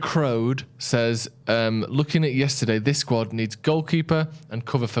 Neil Crode says, looking at yesterday, this squad needs goalkeeper and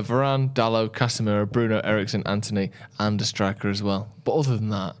cover for Varane, Dalot, Casemiro, Bruno, Eriksen, Anthony, and a striker as well. But other than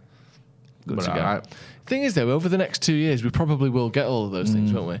that, good to go. Right. Thing is, though, over the next 2 years, we probably will get all of those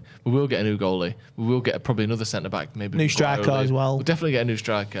things, won't we? We will get a new goalie. We will get probably another centre-back, maybe. New striker as well. We'll definitely get a new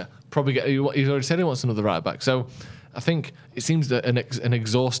striker. Probably get. He's already said he wants another right-back. So I think it seems an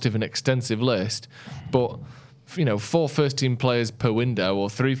exhaustive and extensive list, but 4 first-team players per window or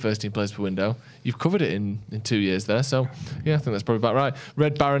 3 first-team players per window, you've covered it in 2 years there. So, yeah, I think that's probably about right.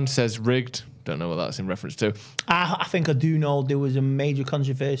 Red Baron says rigged. Don't know what that's in reference to. I think I do know there was a major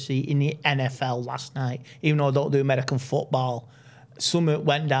controversy in the NFL last night, even though I don't do American football. Something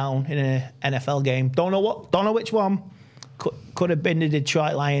went down in an NFL game. Don't know which one. Could have been the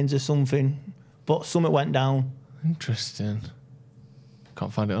Detroit Lions or something, but something went down. Interesting.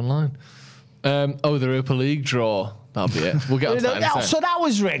 Can't find it online. The Europa League draw. That'll be it. We'll get on to that in a second. So that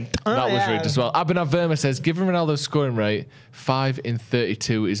was rigged. That was rigged as well. Abhinav Verma says, given Ronaldo's scoring rate, 5 in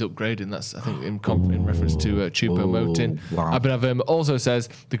 32 is upgrading. That's, I think, in reference to Choupo-Moting. Wow. Abhinav Verma also says,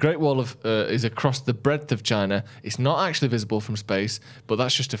 the Great Wall is across the breadth of China. It's not actually visible from space, but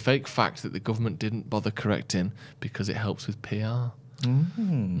that's just a fake fact that the government didn't bother correcting because it helps with PR.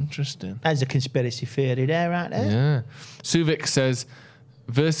 Interesting. There's a conspiracy theory there, right there. Yeah. Suvik says,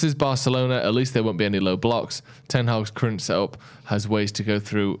 versus Barcelona, at least there won't be any low blocks. Ten Hag's current setup has ways to go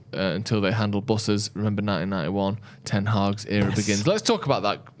through until they handle buses. Remember 1991, Ten Hag's era begins. Let's talk about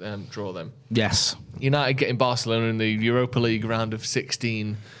that draw then. Yes. United getting Barcelona in the Europa League round of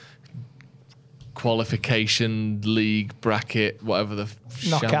 16 qualification league bracket, whatever the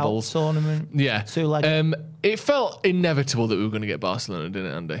knockout shambles. Tournament. Yeah. Two-legged. It felt inevitable that we were going to get Barcelona,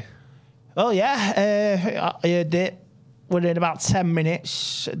 didn't it, Andy? Oh, yeah. I heard it. within about 10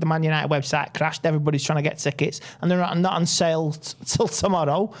 minutes, the Man United website crashed. Everybody's trying to get tickets, and they're not on sale till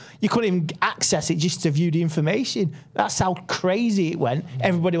tomorrow. You couldn't even access it just to view the information. That's how crazy it went.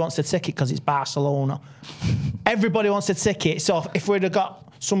 Everybody wants a ticket because it's Barcelona. Everybody wants a ticket. So if we'd have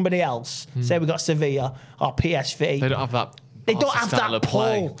got somebody else, say we got Sevilla or PSV, they don't have that. They don't have that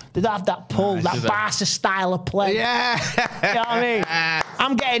pull. They don't have that pull, that Barca style of play. Yeah. You know what I mean?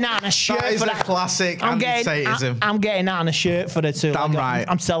 I'm getting that on a shirt that is for a that. classic anti-Satanism. I'm getting that on a shirt for the two. Damn right.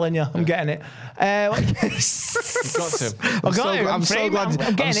 I'm telling you, I'm getting it. You've got to. I'm so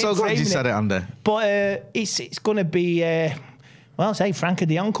glad you said it, Andy. But it's going to be, say Frankie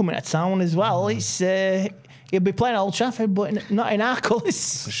de Jong coming to town as well. It's... he'll be playing at Old Trafford, but not in our colours.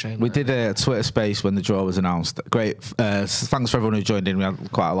 It's a shame. We did a Twitter space when the draw was announced. Great. Thanks for everyone who joined in. We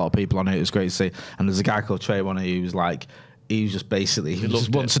had quite a lot of people on it. It was great to see. And there's a guy called Trey on it who was like, he just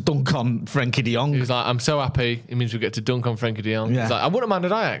wants to dunk on Frankie de Jong. He was like, I'm so happy. It means we get to dunk on Frankie de Jong. Yeah. He's like, I wouldn't mind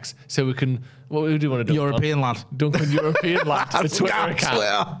at Ajax, so we can. What do you want to dunk European on? lad. Dunk on European lad. The Twitter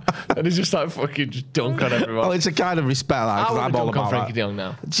account. And he's just like fucking just dunk on everyone. Oh, it's a kind of respect. Like, I want to dunk on Frankie that. de Jong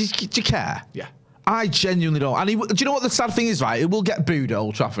now. Do you care? Yeah. I genuinely don't. And do you know what the sad thing is, right? It will get booed at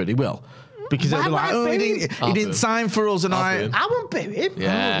Old Trafford. He will. Because they'll be like, he didn't sign for us. And I won't boo him.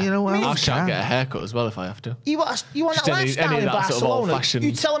 Yeah. You know what? I can't get a haircut as well if I have to. You want that lifestyle in Barcelona? Sort of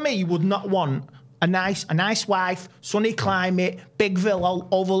you telling me you would not want a nice wife, sunny climate, big villa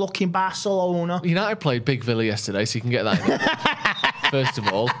overlooking Barcelona? United played Big Villa yesterday, so you can get that. First of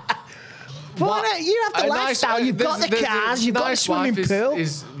all. But you have the lifestyle. You've got the cars. You've got the swimming pool.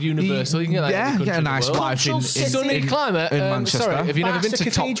 Is universal. You can get that. Yeah, in get a nice wife in sunny climate in Manchester. Sorry, have you never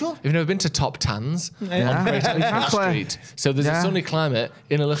been to Top Tans on Great Street? So there's a sunny climate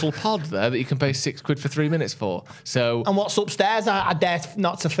in a little pod there that you can pay £6 for 3 minutes for. So and what's upstairs? I dare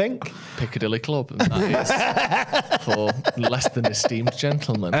not to think. Piccadilly Club. And that is for less than esteemed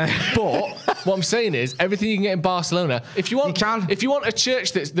gentlemen. But what I'm saying is, everything you can get in Barcelona. If you want a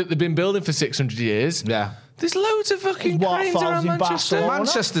church that they've been building for 600 years. Yeah. There's loads of fucking cranes around Manchester.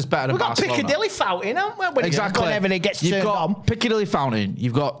 Manchester's better than Barcelona. We've got Piccadilly Fountain, haven't we? When exactly. Whenever it gets You've turned got on. Piccadilly Fountain.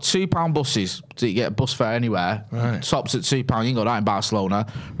 You've got £2 buses to get a bus fare anywhere. Right. Tops at £2. You ain't got that in Barcelona,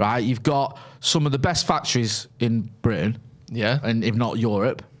 right? You've got some of the best factories in Britain. Yeah. And if not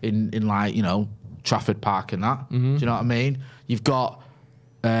Europe, in like, you know, Trafford Park and that. Mm-hmm. Do you know what I mean? You've got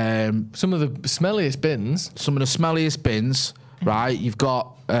some of the smelliest bins. Right, you've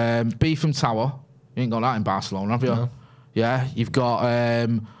got Beefham Tower. You ain't got that in Barcelona, have you? No. Yeah, you've got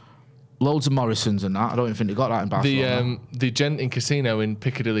loads of Morrisons and that. I don't even think they got that in Barcelona. The Genting Casino in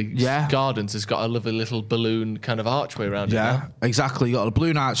Piccadilly Gardens has got a lovely little balloon kind of archway around it. Yeah, exactly. You got a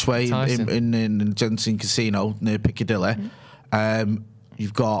balloon archway in Genting Casino near Piccadilly.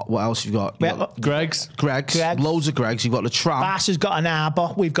 You've got, what else you've got? Greg's. Loads of Greg's. You've got the tram. Barca's got an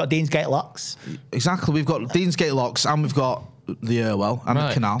harbour. We've got Deansgate Locks. Exactly. We've got Deansgate Locks and we've got the Irwell and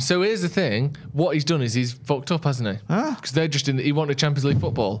the canal. So here's the thing. What he's done is he's fucked up, hasn't he? Because they're just he wanted Champions League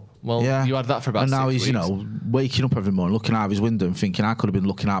football. Well, you had that for about 6 weeks. And now he's, you know, waking up every morning, looking out of his window and thinking, I could have been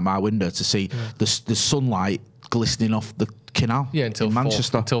looking out my window to see the sunlight glistening off the canal until in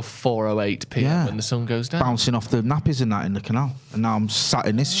Manchester. Until 4:08 p.m. when the sun goes down. Bouncing off the nappies and that in the canal. And now I'm sat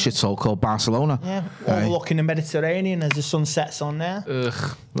in this shithole called Barcelona. Yeah, overlooking the Mediterranean as the sun sets on there.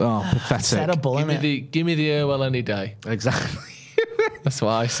 Ugh. Oh, pathetic. Terrible, Give me the Irwell any day. Exactly. That's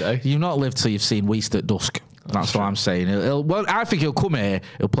what I say. You've not lived till you've seen Weast at dusk. That's what I'm saying. I think he'll come here,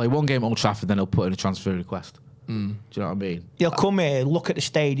 he'll play one game at Old Trafford, then he'll put in a transfer request. Do you know what I mean? He'll come here, look at the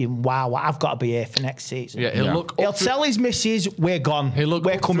stadium. Wow, I've got to be here for next season. Yeah, he'll tell his missus, "We're gone.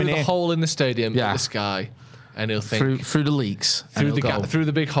 We're coming through here." The hole in the stadium, at the sky, and he'll think through the leaks, through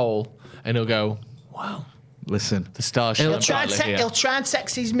the big hole, and he'll go, "Wow, listen, the stars." He'll try and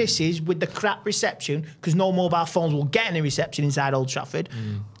text his missus with the crap reception because no mobile phones will get any reception inside Old Trafford.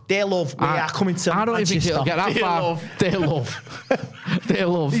 Dear love, we are coming to Manchester. I don't even think it'll get that far. Dear love. Dear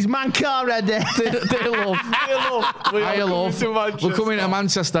love. His man car ready. Dear love. Dear love. We're coming to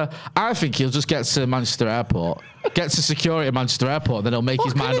Manchester. I think he'll just get to Manchester Airport, get to security at Manchester Airport, then he'll make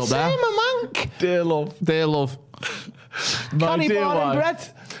his mind up there. Dear love. Dear love. My dear wife. Bread?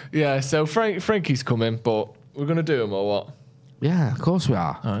 Yeah, so Frankie's coming, but we're going to do him or what? Yeah, of course we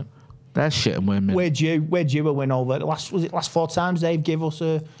are. All right. They're shit and women. We're due a win over. Was it last 4 times they've give us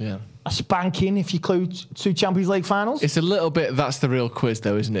a... Yeah. a spanking if you include 2 Champions League finals. It's a little bit. That's the real quiz,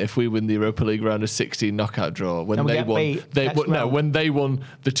 though, isn't it? If we win the Europa League round of 16 knockout draw, when they won, when they won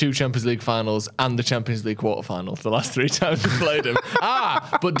the 2 Champions League finals and the Champions League quarterfinals, the last 3 times we played them.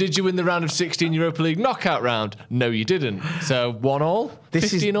 But did you win the round of 16 Europa League knockout round? No, you didn't. So 1-all,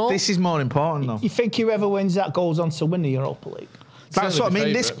 15-all. This is more important, though. You think whoever wins that goes on to win the Europa League? That's what I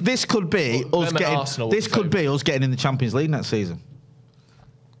mean. This could be us getting. This could be us getting in the Champions League next season.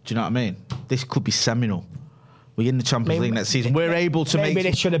 Do you know what I mean? This could be seminal. We're in the Champions League next season. We're able to make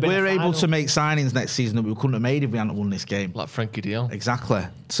signings next season that we couldn't have made if we hadn't won this game. Like Frankie de Jong. Exactly.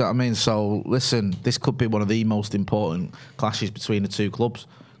 So I mean, listen, this could be one of the most important clashes between the 2 clubs.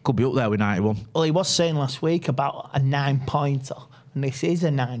 Could be up there with 91. Well, he was saying last week about a 9-pointer, and this is a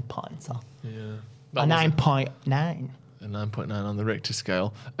 9-pointer. Yeah. A 9.9. A 9.9 on the Richter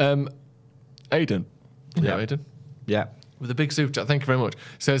scale. Aidan. Yeah, Aidan. Yeah. With a big super chat, thank you very much.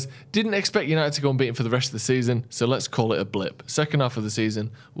 Says, didn't expect United to go unbeaten for the rest of the season, so let's call it a blip. Second half of the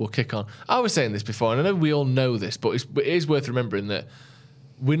season, we'll kick on. I was saying this before, and I know we all know this, but it is worth remembering that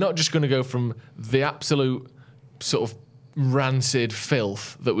we're not just going to go from the absolute sort of rancid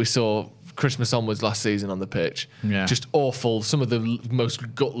filth that we saw Christmas onwards last season on the pitch. Yeah. Just awful, some of the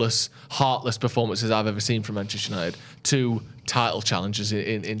most gutless, heartless performances I've ever seen from Manchester United, to title challenges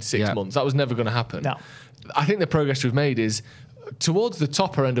in 6 months. That was never going to happen. No. I think the progress we've made is towards the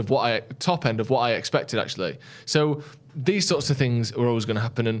top end of what I expected, actually. So these sorts of things are always going to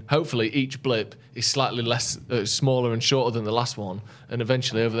happen, and hopefully each blip is slightly less smaller and shorter than the last one, and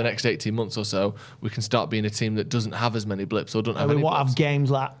eventually over the next 18 months or so we can start being a team that doesn't have as many blips or don't have any blips. We won't have games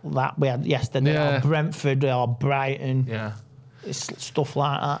like we had yesterday, or Brentford or Brighton. Yeah, it's stuff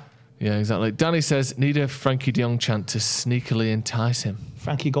like that. Yeah, exactly. Danny says, need a Frankie de Jong chant to sneakily entice him.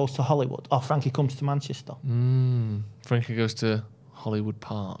 Frankie goes to Hollywood. Or Frankie comes to Manchester. Frankie goes to Hollywood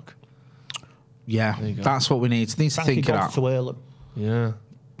Park. Yeah, that's what we need. Needs to think of that. Frankie goes to Ireland. Yeah.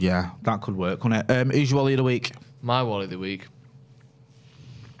 Yeah, that could work, couldn't it? Who's your Wally of the week? My Wally of the week.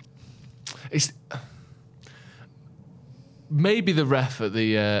 It's maybe the ref at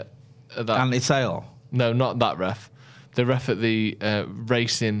the... Anti-Taylor? No, not that ref. The ref at the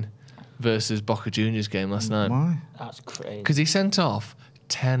Racing versus Boca Juniors game last night. Why? That's crazy. Because he sent off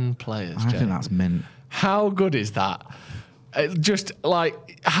 10 players. I think that's mint. How good is that? Just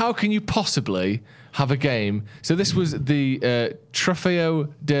like, how can you possibly have a game? So this was the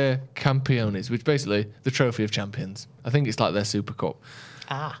Trofeo de Campeones, which basically the Trophy of Champions. I think it's like their Super Cup.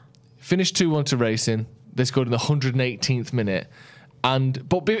 Finished 2-1 to Racing. They scored in the 118th minute.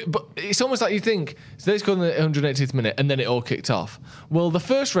 But it's almost like you think, so they scored in the 118th minute and then it all kicked off. Well, the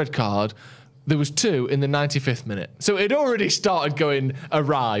first red card, there was 2 in the 95th minute. So it already started going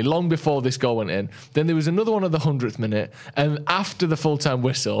awry long before this goal went in. Then there was another one at the 100th minute, and after the full-time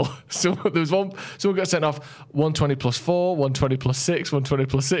whistle, so there was someone got sent off 120 plus 4, 120 plus 6, 120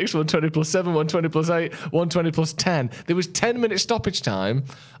 plus 6, 120 plus 7, 120 plus 8, 120 plus 10. There was 10-minute stoppage time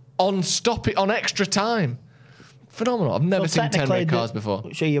on extra time. Phenomenal. I've never seen 10 red cards before.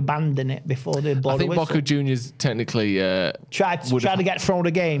 So you abandoned it before they blow the whistle. I think Boca Juniors technically tried to get thrown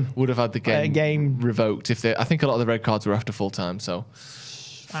a game. Would have had the game revoked if they. I think a lot of the red cards were after full time. So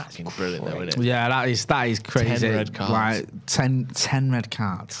that's fucking brilliant, though, isn't it? Yeah, that is crazy. 10 red cards. Like 10 red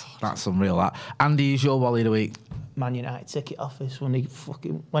cards. That's unreal. That. Andy, is your Wally of the week? Man United ticket office when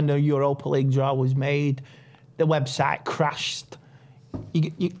the Europa League draw was made, the website crashed.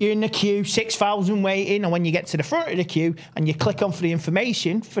 You're in the queue, 6,000 waiting, and when you get to the front of the queue and you click on for the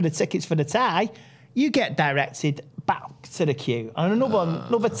information for the tickets for the tie, you get directed back to the queue. And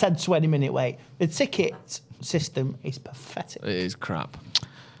another 10, 20 minute wait. The ticket system is pathetic. It is crap.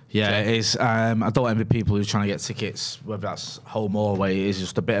 Yeah, it is. I don't envy people who are trying to get tickets, whether that's home or away. It is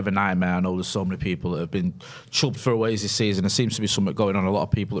just a bit of a nightmare. I know there's so many people that have been chubbed for aways this season. There seems to be something going on. A lot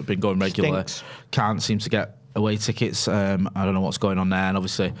of people that have been going regular can't seem to get away tickets. I don't know what's going on there. And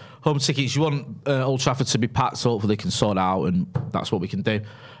obviously, home tickets, you want Old Trafford to be packed, so hopefully they can sort it out, and that's what we can do.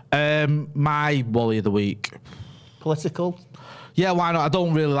 My Wally of the week. Political? Yeah, why not? I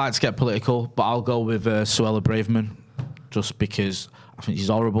don't really like to get political, but I'll go with Suella Braverman, just because I think she's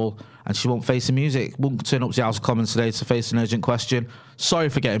horrible and she won't face the music. Won't turn up to the House of Commons today to face an urgent question. Sorry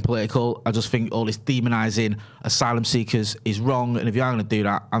for getting political. I just think all this demonising asylum seekers is wrong, and if you are going to do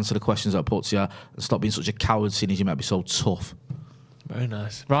that, answer the questions that I put to you and stop being such a coward, seeing as you might be so tough. Very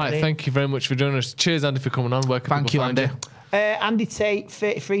nice. Right, thank you very much for joining us. Cheers, Andy, for coming on. Where can Thank you, Andy. Andy Tate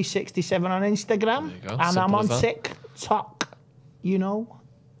 3367 on Instagram, and I'm on TikTok. You know.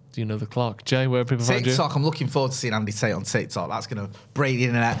 Do you know the clock? Jay, where people find you? TikTok, I'm looking forward to seeing Andy Tate on TikTok. That's going to break the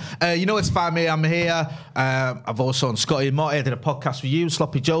internet. You know where to find me. I'm here. I've also on Scotty and Motti. I did a podcast with you,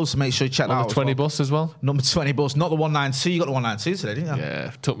 Sloppy Joe, so make sure you check that out. Number 20 bus as well? Number 20 bus, not the 192. You got the 192 today, didn't you?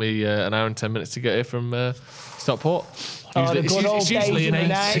 Yeah, it took me an hour and 10 minutes to get here from Stockport. It's usually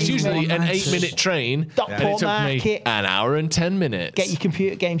an 8-minute train, and it took me an hour and 10 minutes. Get your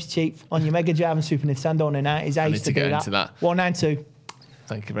computer games cheap on your Mega Drive and Super Nintendo in the 90s. I used to do that. 192.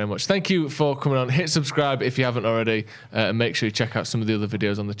 Thank you very much. Thank you for coming on. Hit subscribe if you haven't already, and make sure you check out some of the other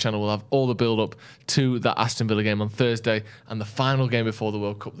videos on the channel. We'll have all the build-up to that Aston Villa game on Thursday and the final game before the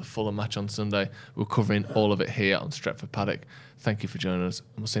World Cup, the Fulham match on Sunday. We're covering all of it here on Stretford Paddock. Thank you for joining us,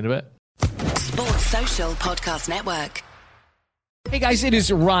 and we'll see you in a bit. Sports Social Podcast Network. Hey guys, it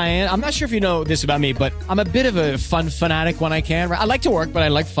is Ryan. I'm not sure if you know this about me, but I'm a bit of a fun fanatic when I can. I like to work, but I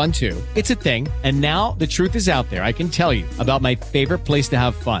like fun too. It's a thing. And now the truth is out there. I can tell you about my favorite place to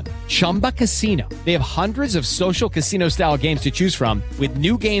have fun. Chumba Casino. They have hundreds of social casino style games to choose from with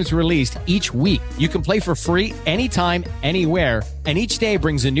new games released each week. You can play for free anytime, anywhere. And each day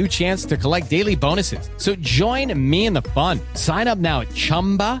brings a new chance to collect daily bonuses. So join me in the fun. Sign up now at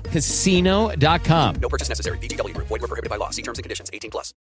ChumbaCasino.com. No purchase necessary. VGW. Void where prohibited by law. See terms and conditions. 18+.